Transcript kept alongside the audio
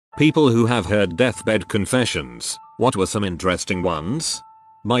People who have heard deathbed confessions, what were some interesting ones?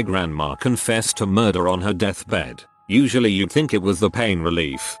 My grandma confessed to murder on her deathbed. Usually you'd think it was the pain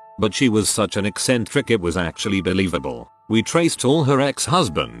relief, but she was such an eccentric it was actually believable. We traced all her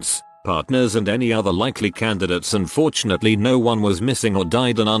ex-husbands, partners and any other likely candidates, and fortunately no one was missing or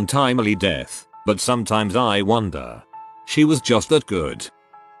died an untimely death, but sometimes I wonder. She was just that good.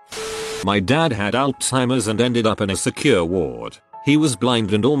 My dad had Alzheimer's and ended up in a secure ward. He was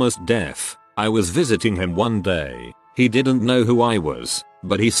blind and almost deaf. I was visiting him one day. He didn't know who I was,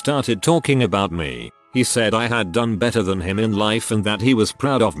 but he started talking about me. He said I had done better than him in life and that he was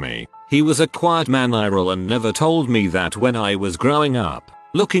proud of me. He was a quiet man, Irel, and never told me that when I was growing up.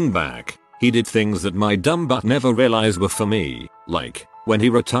 Looking back, he did things that my dumb butt never realized were for me, like, when he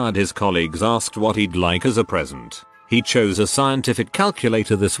retired his colleagues asked what he'd like as a present. He chose a scientific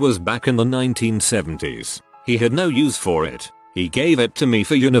calculator. This was back in the 1970s. He had no use for it. He gave it to me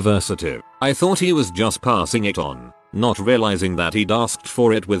for university. I thought he was just passing it on, not realizing that he'd asked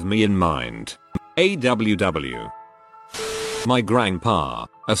for it with me in mind. AWW. My grandpa,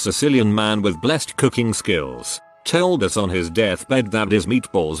 a Sicilian man with blessed cooking skills, told us on his deathbed that his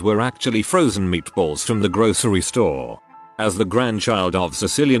meatballs were actually frozen meatballs from the grocery store. As the grandchild of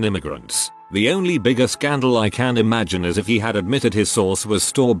Sicilian immigrants, the only bigger scandal I can imagine is if he had admitted his sauce was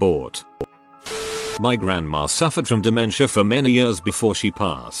store-bought. My grandma suffered from dementia for many years before she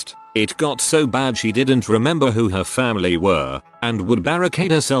passed. It got so bad she didn't remember who her family were, and would barricade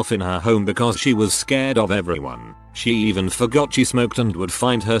herself in her home because she was scared of everyone. She even forgot she smoked and would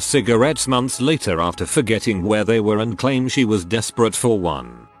find her cigarettes months later after forgetting where they were and claim she was desperate for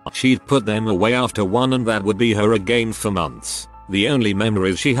one. She'd put them away after one and that would be her again for months. The only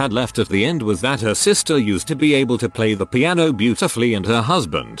memories she had left at the end was that her sister used to be able to play the piano beautifully and her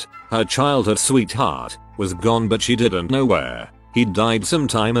husband, her childhood sweetheart, was gone but she didn't know where. He'd died some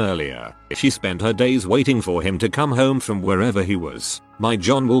time earlier. She spent her days waiting for him to come home from wherever he was. My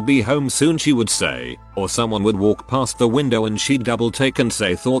John will be home soon, she would say, or someone would walk past the window and she'd double take and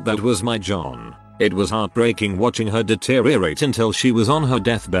say thought that was my John. It was heartbreaking watching her deteriorate until she was on her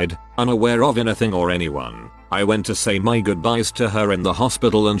deathbed, unaware of anything or anyone. I went to say my goodbyes to her in the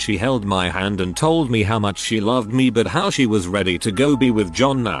hospital and she held my hand and told me how much she loved me but how she was ready to go be with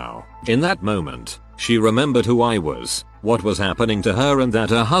John now. In that moment, she remembered who I was, what was happening to her, and that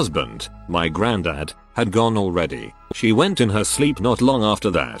her husband, my granddad, had gone already. She went in her sleep not long after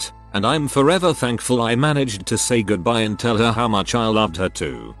that, and I'm forever thankful I managed to say goodbye and tell her how much I loved her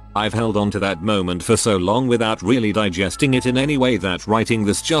too. I've held on to that moment for so long without really digesting it in any way that writing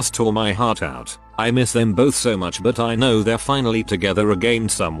this just tore my heart out. I miss them both so much, but I know they're finally together again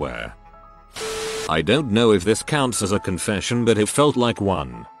somewhere. I don't know if this counts as a confession, but it felt like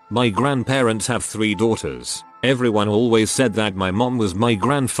one. My grandparents have 3 daughters. Everyone always said that my mom was my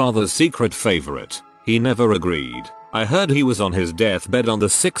grandfather's secret favorite. He never agreed. I heard he was on his deathbed on the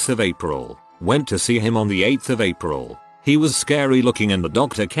 6th of April. Went to see him on the 8th of April. He was scary looking and the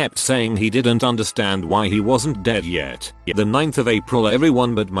doctor kept saying he didn't understand why he wasn't dead yet. The 9th of April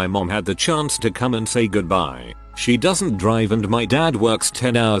everyone but my mom had the chance to come and say goodbye. She doesn't drive and my dad works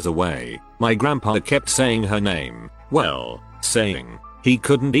 10 hours away. My grandpa kept saying her name. Well, saying. He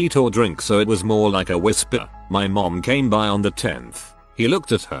couldn't eat or drink so it was more like a whisper. My mom came by on the 10th. He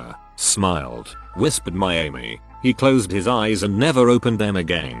looked at her, smiled, whispered my Amy. He closed his eyes and never opened them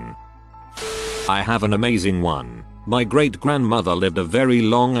again. I have an amazing one. My great-grandmother lived a very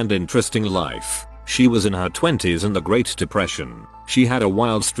long and interesting life. She was in her 20s in the Great Depression. She had a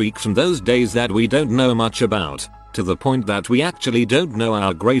wild streak from those days that we don't know much about, to the point that we actually don't know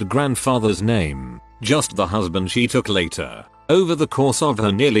our great-grandfather's name, just the husband she took later. Over the course of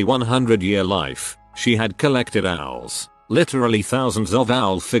her nearly 100-year life, she had collected owls, literally thousands of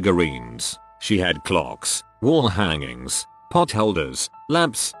owl figurines. She had clocks, wall hangings, pot holders,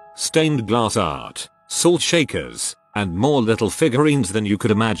 lamps, stained glass art, salt shakers, and more little figurines than you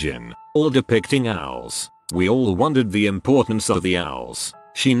could imagine, all depicting owls. We all wondered the importance of the owls.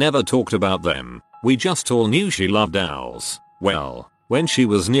 She never talked about them. We just all knew she loved owls. Well, when she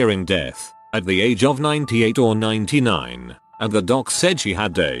was nearing death, at the age of 98 or 99, and the doc said she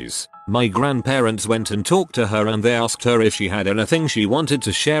had days, my grandparents went and talked to her and they asked her if she had anything she wanted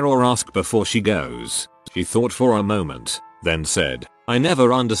to share or ask before she goes. She thought for a moment, then said, "I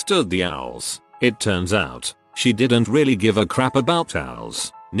never understood the owls." It turns out, she didn't really give a crap about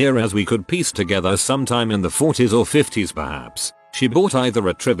owls. Near as we could piece together, sometime in the 40s or 50s perhaps, she bought either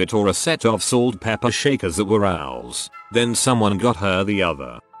a trivet or a set of salt pepper shakers that were owls. Then someone got her the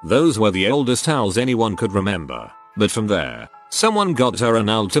other. Those were the oldest owls anyone could remember. But from there, someone got her an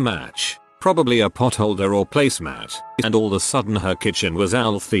owl to match. probably a potholder or placemat, and all of a sudden her kitchen was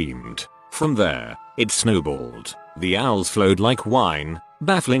owl themed. From there, it snowballed. The owls flowed like wine,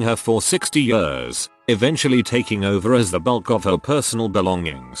 baffling her for 60 years, eventually taking over as the bulk of her personal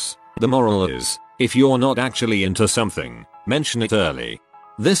belongings. The moral is, if you're not actually into something, mention it early.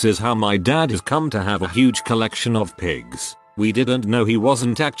 This is how my dad has come to have a huge collection of pigs. We didn't know he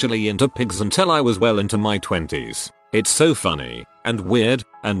wasn't actually into pigs until I was well into my 20s. It's so funny and weird,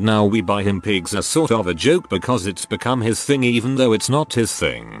 and now we buy him pigs as sort of a joke because it's become his thing even though it's not his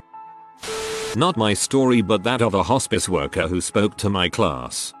thing. Not my story, but that of a hospice worker who spoke to my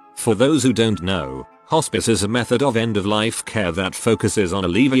class. For those who don't know, hospice is a method of end-of-life care that focuses on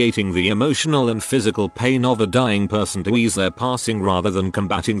alleviating the emotional and physical pain of a dying person to ease their passing rather than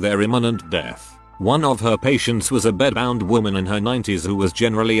combating their imminent death. One of her patients was a bedbound woman in her 90s who was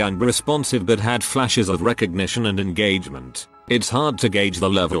generally unresponsive but had flashes of recognition and engagement. It's hard to gauge the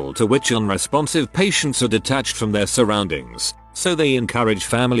level to which unresponsive patients are detached from their surroundings, so they encourage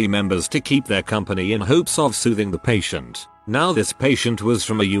family members to keep their company in hopes of soothing the patient. Now this patient was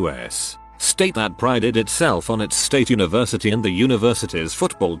from a US state that prided itself on its state university and the university's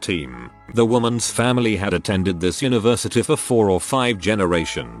football team. The woman's family had attended this university for 4 or 5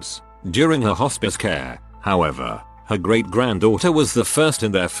 generations. During her hospice care, however, her great-granddaughter was the first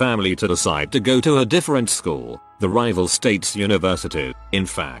in their family to decide to go to a different school, the rival state's university. In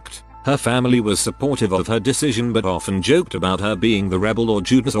fact, her family was supportive of her decision but often joked about her being the rebel or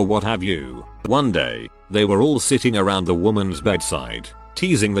Judas or what have you. One day, they were all sitting around the woman's bedside,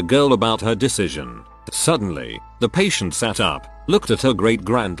 teasing the girl about her decision. Suddenly, the patient sat up, looked at her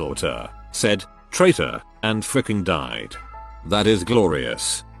great-granddaughter, said, "Traitor," and fricking died. That is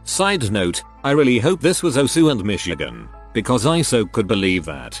glorious. Side note, I really hope this was Osu and Michigan, because I so could believe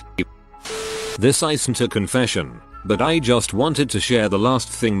that. This isn't a confession, but I just wanted to share the last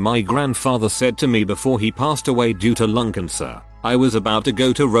thing my grandfather said to me before he passed away due to lung cancer. I was about to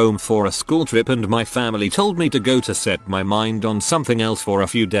go to Rome for a school trip and my family told me to go to set my mind on something else for a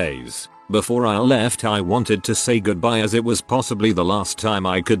few days. Before I left, I wanted to say goodbye as it was possibly the last time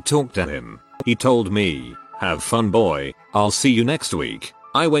I could talk to him. He told me, "Have fun, boy, I'll see you next week."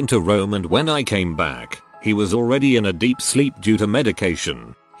 I went to Rome and when I came back, he was already in a deep sleep due to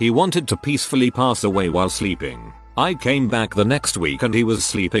medication. He wanted to peacefully pass away while sleeping. I came back the next week and he was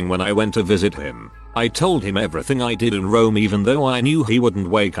sleeping when I went to visit him. I told him everything I did in Rome even though I knew he wouldn't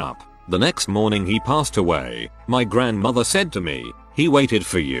wake up. The next morning he passed away. My grandmother said to me, "He waited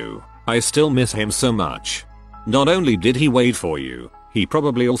for you. I still miss him so much." Not only did he wait for you, he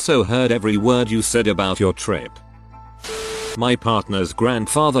probably also heard every word you said about your trip. My partner's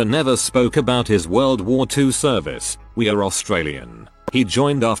grandfather never spoke about his World War II service. We are Australian. He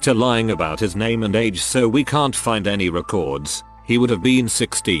joined after lying about his name and age, so we can't find any records. He would have been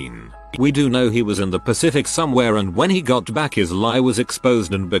 16. We do know he was in the Pacific somewhere, and when he got back his lie was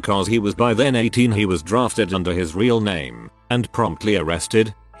exposed, and because he was by then 18 he was drafted under his real name and promptly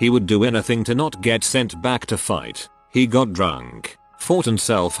arrested. He would do anything to not get sent back to fight. He got drunk, fought and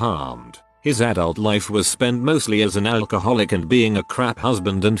self-harmed. His adult life was spent mostly as an alcoholic and being a crap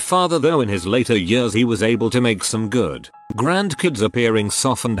husband and father, though in his later years he was able to make some good grandkids appearing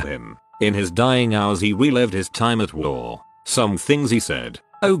softened him. In his dying hours he relived his time at war. Some things he said: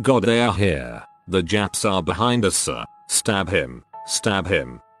 "Oh God, they are here. The Japs are behind us, sir. Stab him. Stab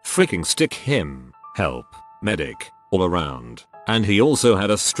him. Freaking stick him. Help. Medic. All around." And he also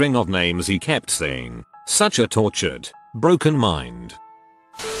had a string of names he kept saying. Such a tortured, broken mind.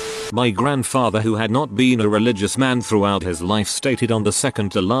 My grandfather, who had not been a religious man throughout his life, stated on the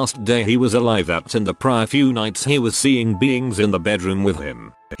second to last day he was alive that in the prior few nights he was seeing beings in the bedroom with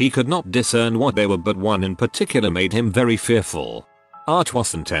him. He could not discern what they were, but one in particular made him very fearful. It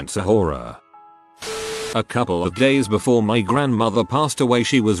was intense horror. A couple of days before my grandmother passed away,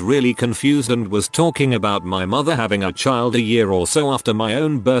 she was really confused and was talking about my mother having a child a year or so after my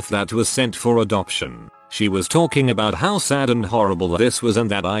own birth that was sent for adoption. She was talking about how sad and horrible this was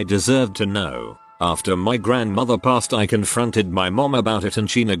and that I deserved to know. After my grandmother passed, I confronted my mom about it and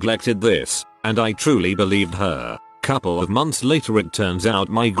she neglected this, and I truly believed her. Couple of months later it turns out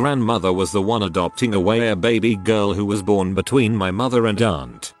my grandmother was the one adopting away a baby girl who was born between my mother and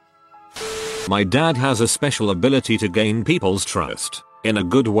aunt. My dad has a special ability to gain people's trust, in a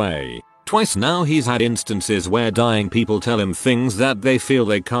good way. Twice now he's had instances where dying people tell him things that they feel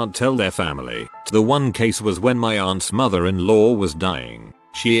they can't tell their family. The one case was when my aunt's mother-in-law was dying.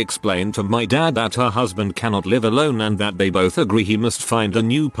 She explained to my dad that her husband cannot live alone and that they both agree he must find a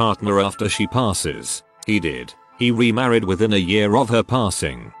new partner after she passes. He did. He remarried within a year of her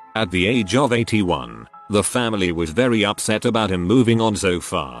passing. At the age of 81, the family was very upset about him moving on so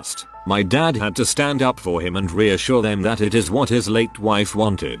fast. My dad had to stand up for him and reassure them that it is what his late wife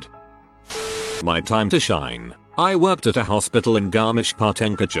wanted. My time to shine. I worked at a hospital in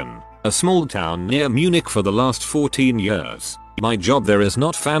Garmisch-Partenkirchen, a small town near Munich for the last 14 years. My job there is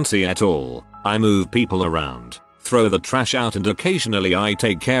not fancy at all. I move people around, throw the trash out, and occasionally I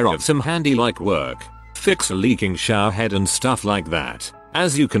take care of some handy-like work, fix a leaking shower head and stuff like that.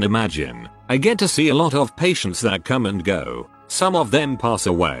 As you can imagine, I get to see a lot of patients that come and go. Some of them pass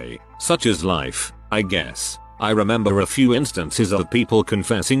away, such is life, I guess. I remember a few instances of people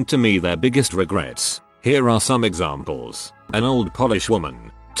confessing to me their biggest regrets. Here are some examples. An old Polish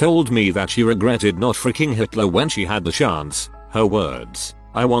woman told me that she regretted not freaking Hitler when she had the chance. Her words: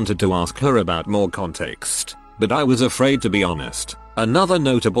 "I wanted to ask her about more context, but I was afraid to be honest." Another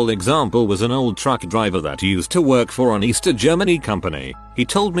notable example was an old truck driver that used to work for an East Germany company. He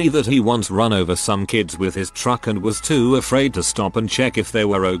told me that he once run over some kids with his truck and was too afraid to stop and check if they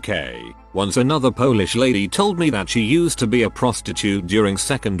were okay. Once another Polish lady told me that she used to be a prostitute during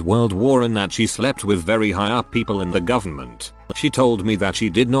Second World War and that she slept with very high up people in the government. She told me that she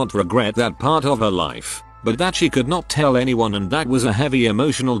did not regret that part of her life, but that she could not tell anyone, and that was a heavy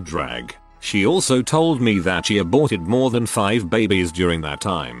emotional drag. She also told me that she aborted more than 5 babies during that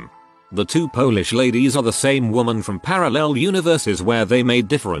time. The two Polish ladies are the same woman from parallel universes where they made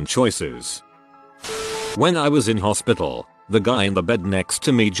different choices. When I was in hospital, the guy in the bed next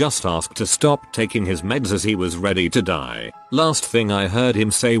to me just asked to stop taking his meds as he was ready to die. Last thing I heard him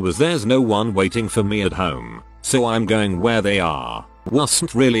say was, "There's no one waiting for me at home, so I'm going where they are."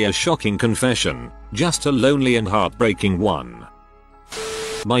 Wasn't really a shocking confession, just a lonely and heartbreaking one.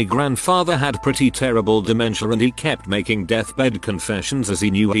 My grandfather had pretty terrible dementia and he kept making deathbed confessions as he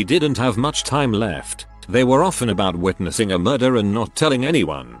knew he didn't have much time left. They were often about witnessing a murder and not telling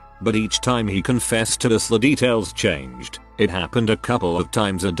anyone, but each time he confessed to us the details changed. It happened a couple of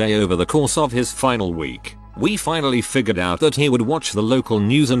times a day over the course of his final week. We finally figured out that he would watch the local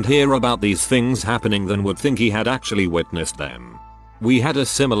news and hear about these things happening than would think he had actually witnessed them. We had a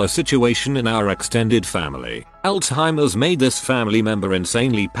similar situation in our extended family. Alzheimer's made this family member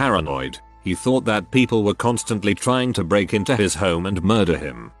insanely paranoid. He thought that people were constantly trying to break into his home and murder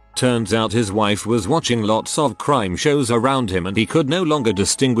him. Turns out his wife was watching lots of crime shows around him and he could no longer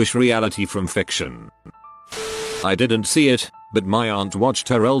distinguish reality from fiction. I didn't see it, but my aunt watched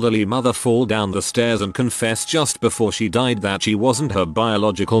her elderly mother fall down the stairs and confess just before she died that she wasn't her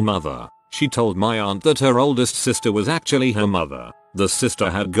biological mother. She told my aunt that her oldest sister was actually her mother. The sister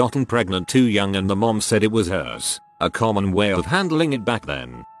had gotten pregnant too young and the mom said it was hers. A common way of handling it back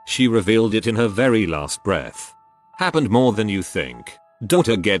then. She revealed it in her very last breath. Happened more than you think.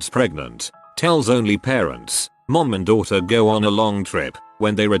 Daughter gets pregnant. Tells only parents. Mom and daughter go on a long trip.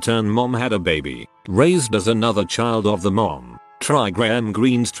 When they return, mom had a baby. Raised as another child of the mom. Try Graham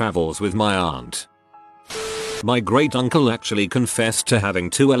Greene's Travels with My Aunt. My great uncle actually confessed to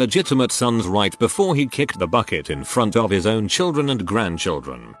having 2 illegitimate sons right before he kicked the bucket in front of his own children and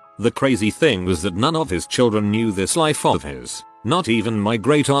grandchildren. The crazy thing was that none of his children knew this life of his. Not even my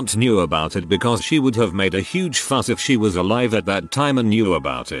great aunt knew about it because she would have made a huge fuss if she was alive at that time and knew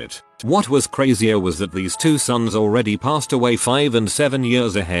about it. What was crazier was that these 2 sons already passed away 5 and 7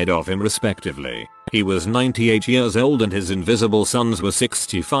 years ahead of him respectively. He was 98 years old and his invisible sons were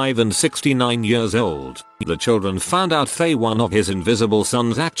 65 and 69 years old. The children found out one of his invisible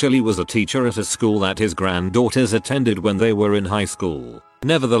sons actually was a teacher at a school that his granddaughters attended when they were in high school.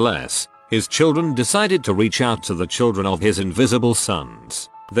 Nevertheless, his children decided to reach out to the children of his invisible sons.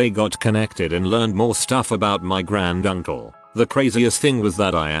 They got connected and learned more stuff about my granduncle. The craziest thing was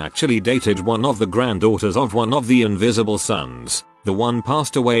that I actually dated one of the granddaughters of one of the invisible sons. The one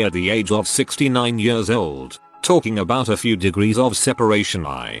passed away at the age of 69 years old. Talking about a few degrees of separation.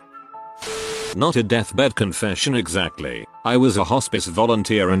 Not a deathbed confession exactly. I was a hospice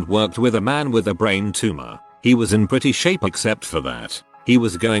volunteer and worked with a man with a brain tumor. He was in pretty shape except for that. He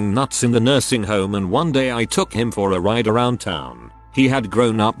was going nuts in the nursing home and one day I took him for a ride around town. He had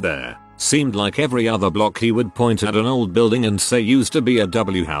grown up there. Seemed like every other block he would point at an old building and say used to be a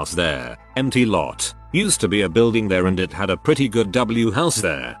W house there. Empty lot. Used to be a building there and it had a pretty good W house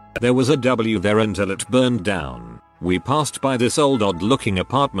there. There was a W there until it burned down. We passed by this old odd looking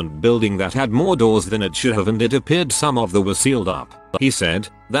apartment building that had more doors than it should have and it appeared some of them were sealed up. He said,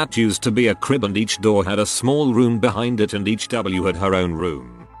 that used to be a crib and each door had a small room behind it and each W had her own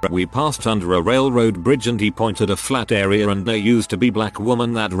room. We passed under a railroad bridge and he pointed a flat area and there used to be black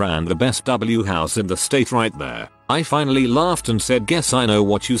woman that ran the best W house in the state right there. I finally laughed and said, guess I know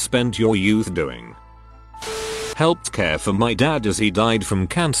what you spent your youth doing. Helped care for my dad as he died from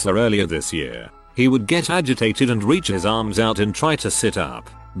cancer earlier this year. He would get agitated and reach his arms out and try to sit up.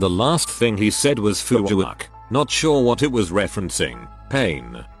 The last thing he said was fuck. Not sure what it was referencing,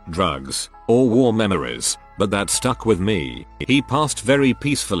 pain, drugs, or war memories, but that stuck with me. He passed very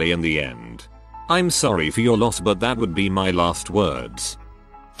peacefully in the end. I'm sorry for your loss, but that would be my last words.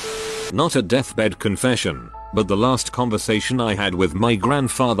 Not a deathbed confession, but the last conversation I had with my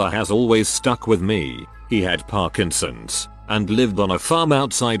grandfather has always stuck with me. He had Parkinson's and lived on a farm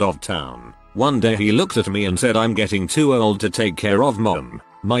outside of town. One day he looked at me and said, "I'm getting too old to take care of mom,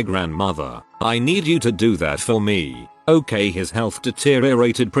 my grandmother. I need you to do that for me." Okay, his health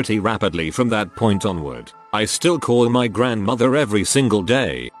deteriorated pretty rapidly from that point onward. I still call my grandmother every single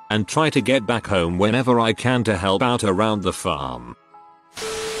day and try to get back home whenever I can to help out around the farm.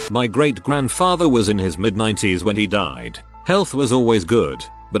 My great grandfather was in his mid-90s when he died. Health was always good,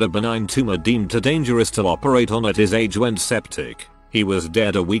 but a benign tumor deemed too dangerous to operate on at his age went septic. He was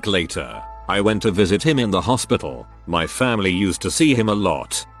dead a week later. I went to visit him in the hospital. My family used to see him a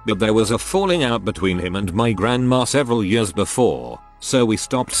lot, but there was a falling out between him and my grandma several years before, so we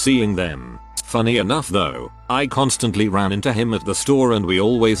stopped seeing them. Funny enough though, I constantly ran into him at the store and we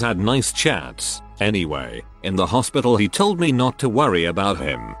always had nice chats. Anyway, in the hospital he told me not to worry about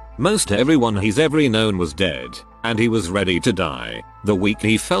him. Most everyone he's ever known was dead, and he was ready to die. The week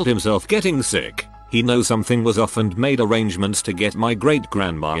he felt himself getting sick, he knew something was off and made arrangements to get my great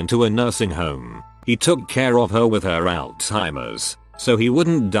grandma into a nursing home. He took care of her with her Alzheimer's, so he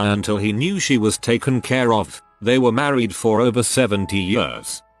wouldn't die until he knew she was taken care of. They were married for over 70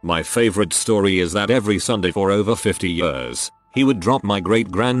 years. My favorite story is that every Sunday for over 50 years, he would drop my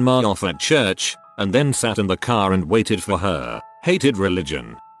great grandma off at church, and then sat in the car and waited for her. Hated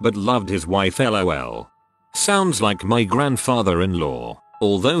religion, but loved his wife LOL. Sounds like my grandfather-in-law.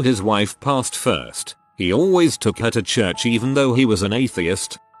 Although his wife passed first, he always took her to church even though he was an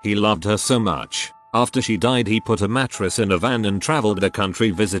atheist. He loved her so much. After she died, he put a mattress in a van and traveled the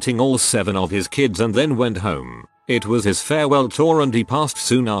country visiting all 7 of his kids and then went home. It was his farewell tour and he passed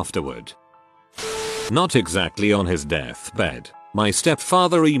soon afterward. Not exactly on his deathbed. My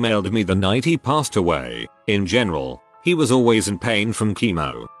stepfather emailed me the night he passed away. In general, he was always in pain from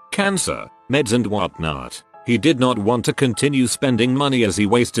chemo, cancer, meds and whatnot. He did not want to continue spending money as he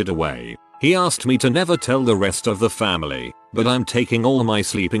wasted away. He asked me to never tell the rest of the family, but I'm taking all my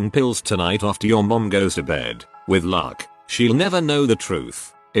sleeping pills tonight after your mom goes to bed. With luck, she'll never know the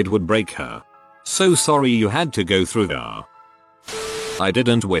truth. It would break her. So sorry you had to go through that. I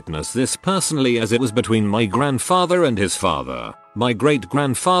didn't witness this personally as it was between my grandfather and his father. My great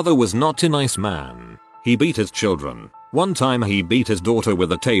grandfather was not a nice man. He beat his children. One time he beat his daughter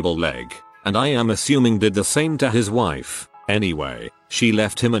with a table leg, and I am assuming did the same to his wife. Anyway, she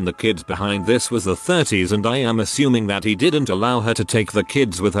left him and the kids behind. This was the 30s and I am assuming that he didn't allow her to take the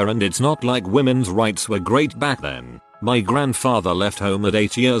kids with her, and it's not like women's rights were great back then. My grandfather left home at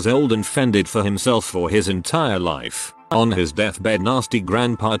 8 years old and fended for himself for his entire life. On his deathbed, nasty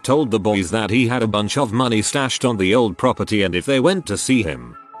grandpa told the boys that he had a bunch of money stashed on the old property and if they went to see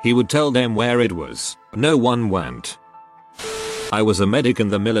him, he would tell them where it was. No one went. I was a medic in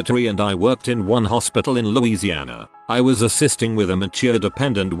the military and I worked in one hospital in Louisiana. I was assisting with a mature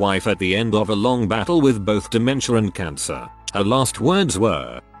dependent wife at the end of a long battle with both dementia and cancer. Her last words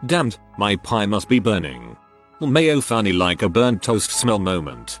were, "Damned, my pie must be burning." Mayo funny like a burnt toast smell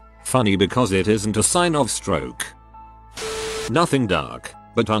moment. Funny because it isn't a sign of stroke. Nothing dark,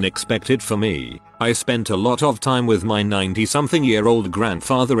 but unexpected for me. I spent a lot of time with my 90-something-year-old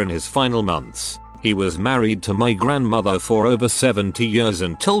grandfather in his final months. He was married to my grandmother for over 70 years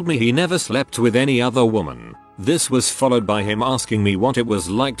and told me he never slept with any other woman. This was followed by him asking me what it was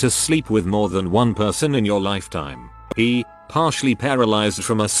like to sleep with more than one person in your lifetime. He, partially paralyzed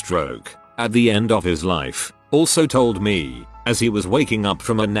from a stroke, at the end of his life, also told me, as he was waking up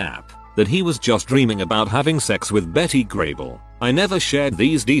from a nap, that he was just dreaming about having sex with Betty Grable. I never shared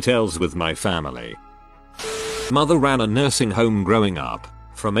these details with my family. Mother ran a nursing home growing up.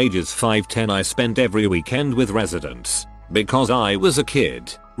 From ages 5-10 I spent every weekend with residents. Because I was a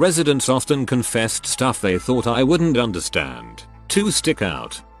kid, residents often confessed stuff they thought I wouldn't understand. 2 stick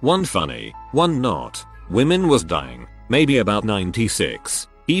out, 1 funny, 1 not. Women was dying, maybe about 96.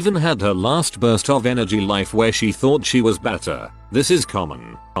 Even had her last burst of energy life where she thought she was better. This is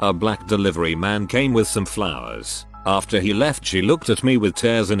common. A black delivery man came with some flowers. After he left, she looked at me with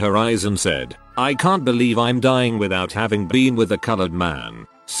tears in her eyes and said, "I can't believe I'm dying without having been with a colored man."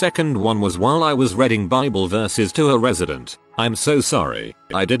 Second one was while I was reading Bible verses to a resident. "I'm so sorry.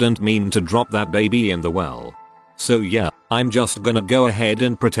 I didn't mean to drop that baby in the well." So yeah, I'm just gonna go ahead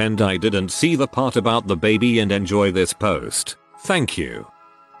and pretend I didn't see the part about the baby and enjoy this post. Thank you.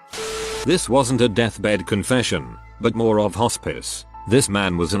 This wasn't a deathbed confession, but more of hospice. This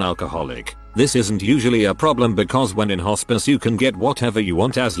man was an alcoholic. This isn't usually a problem because when in hospice you can get whatever you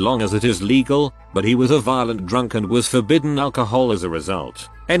want as long as it is legal, but he was a violent drunk and was forbidden alcohol as a result.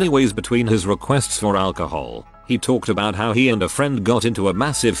 Anyways, between his requests for alcohol, he talked about how he and a friend got into a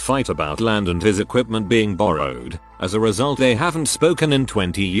massive fight about land and his equipment being borrowed. As a result, they haven't spoken in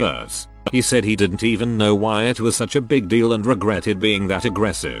 20 years. He said he didn't even know why it was such a big deal and regretted being that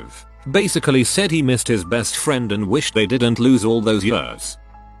aggressive. Basically said he missed his best friend and wished they didn't lose all those years.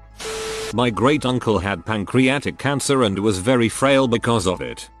 My great uncle had pancreatic cancer and was very frail because of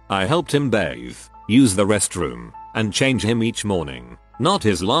it. I helped him bathe, use the restroom, and change him each morning. Not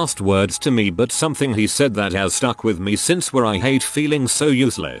his last words to me, but something he said that has stuck with me since, where I hate feeling so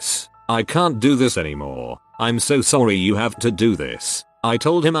useless. I can't do this anymore. I'm so sorry you have to do this. I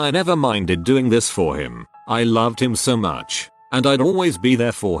told him I never minded doing this for him. I loved him so much, and I'd always be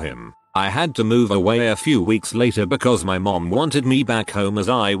there for him. I had to move away a few weeks later because my mom wanted me back home, as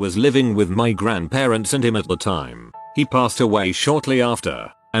I was living with my grandparents and him at the time. He passed away shortly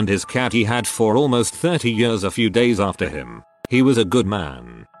after, and his cat he had for almost 30 years a few days after him. He was a good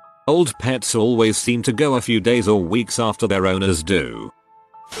man. Old pets always seem to go a few days or weeks after their owners do.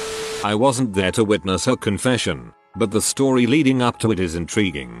 I wasn't there to witness her confession, but the story leading up to it is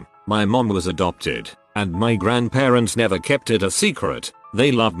intriguing. My mom was adopted, and my grandparents never kept it a secret.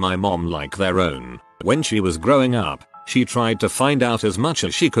 They loved my mom like their own. When she was growing up, she tried to find out as much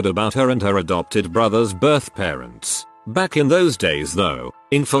as she could about her and her adopted brother's birth parents. Back in those days though,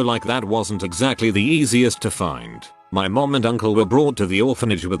 info like that wasn't exactly the easiest to find. My mom and uncle were brought to the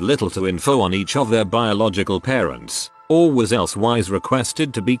orphanage with little to info on each of their biological parents, or was elsewise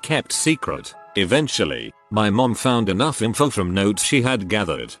requested to be kept secret. Eventually, my mom found enough info from notes she had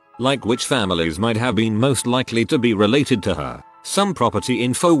gathered, like which families might have been most likely to be related to her. Some property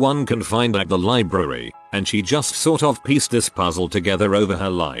info one can find at the library, and she just sort of pieced this puzzle together over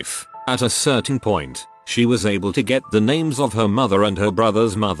her life. At a certain point, she was able to get the names of her mother and her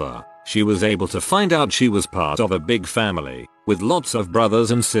brother's mother. She was able to find out she was part of a big family, with lots of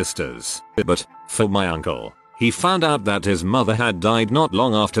brothers and sisters. But, for my uncle, he found out that his mother had died not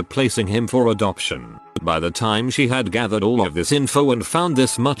long after placing him for adoption. By the time she had gathered all of this info and found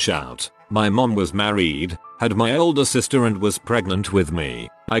this much out, my mom was married, had my older sister, and was pregnant with me.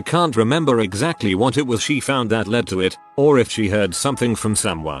 I can't remember exactly what it was she found that led to it, or if she heard something from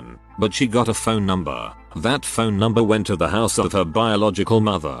someone, but she got a phone number. That phone number went to the house of her biological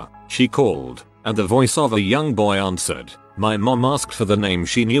mother. She called, and the voice of a young boy answered. My mom asked for the name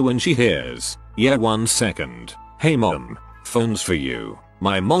she knew, and she hears, "Yeah, 1 second. Hey mom, phone's for you."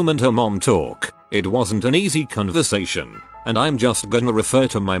 My mom and her mom talk. It wasn't an easy conversation, and I'm just gonna refer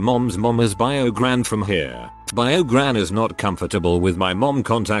to my mom's mom as BioGran from here. BioGran is not comfortable with my mom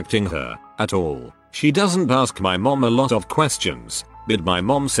contacting her at all. She doesn't ask my mom a lot of questions, but my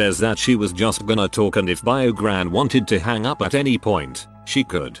mom says that she was just gonna talk, and if BioGran wanted to hang up at any point, she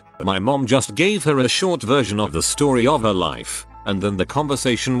could. My mom just gave her a short version of the story of her life, and then the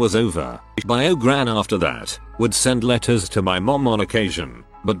conversation was over. BioGran after that would send letters to my mom on occasion,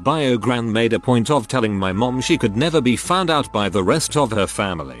 but BioGran made a point of telling my mom she could never be found out by the rest of her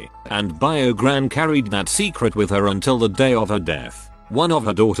family, and BioGran carried that secret with her until the day of her death. One of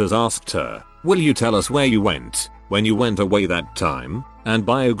her daughters asked her, "Will you tell us where you went when you went away that time?" And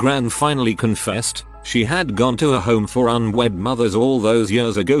BioGran finally confessed she had gone to a home for unwed mothers all those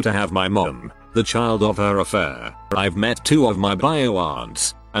years ago to have my mom, the child of her affair. I've met 2 of my bio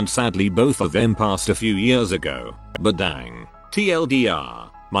aunts, and sadly both of them passed a few years ago. But dang. TLDR,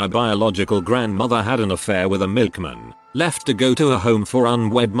 my biological grandmother had an affair with a milkman, left to go to a home for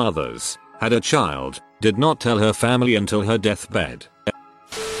unwed mothers, had a child, did not tell her family until her deathbed.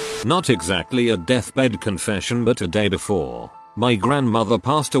 Not exactly a deathbed confession, but a day before. My grandmother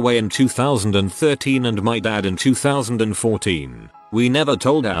passed away in 2013 and my dad in 2014. We never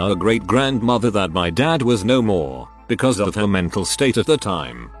told our great-grandmother that my dad was no more, because of her mental state at the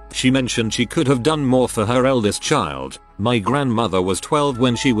time. She mentioned she could have done more for her eldest child. My grandmother was 12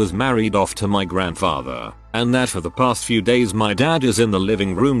 when she was married off to my grandfather, and that for the past few days my dad is in the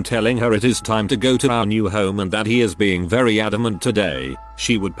living room telling her it is time to go to our new home and that he is being very adamant today.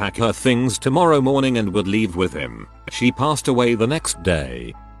 She would pack her things tomorrow morning and would leave with him. She passed away the next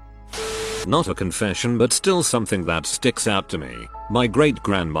day. Not a confession, but still something that sticks out to me. My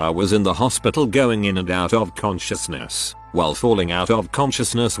great-grandma was in the hospital going in and out of consciousness. While falling out of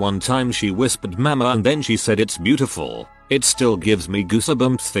consciousness one time she whispered "Mama," and then she said "It's beautiful." It still gives me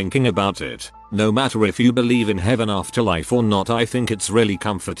goosebumps thinking about it. No matter if you believe in heaven afterlife or not, I think it's really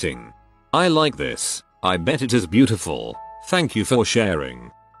comforting. I like this. I bet it is beautiful. Thank you for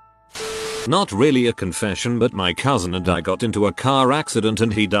sharing. Not really a confession, but my cousin and I got into a car accident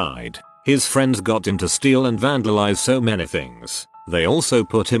and he died. His friends got him to steal and vandalize so many things. They also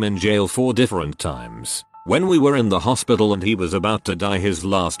put him in jail 4 different times. When we were in the hospital and he was about to die, his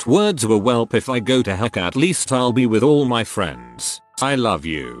last words were, "Welp, if I go to heck, at least I'll be with all my friends. I love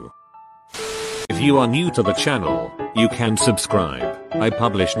you." If you are new to the channel, you can subscribe. I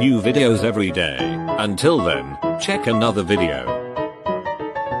publish new videos every day. Until then, check another video.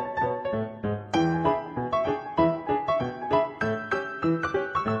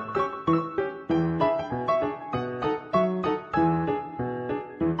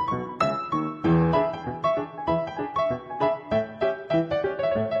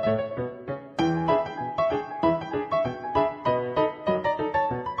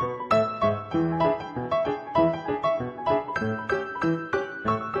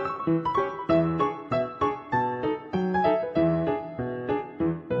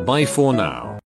 Bye for now.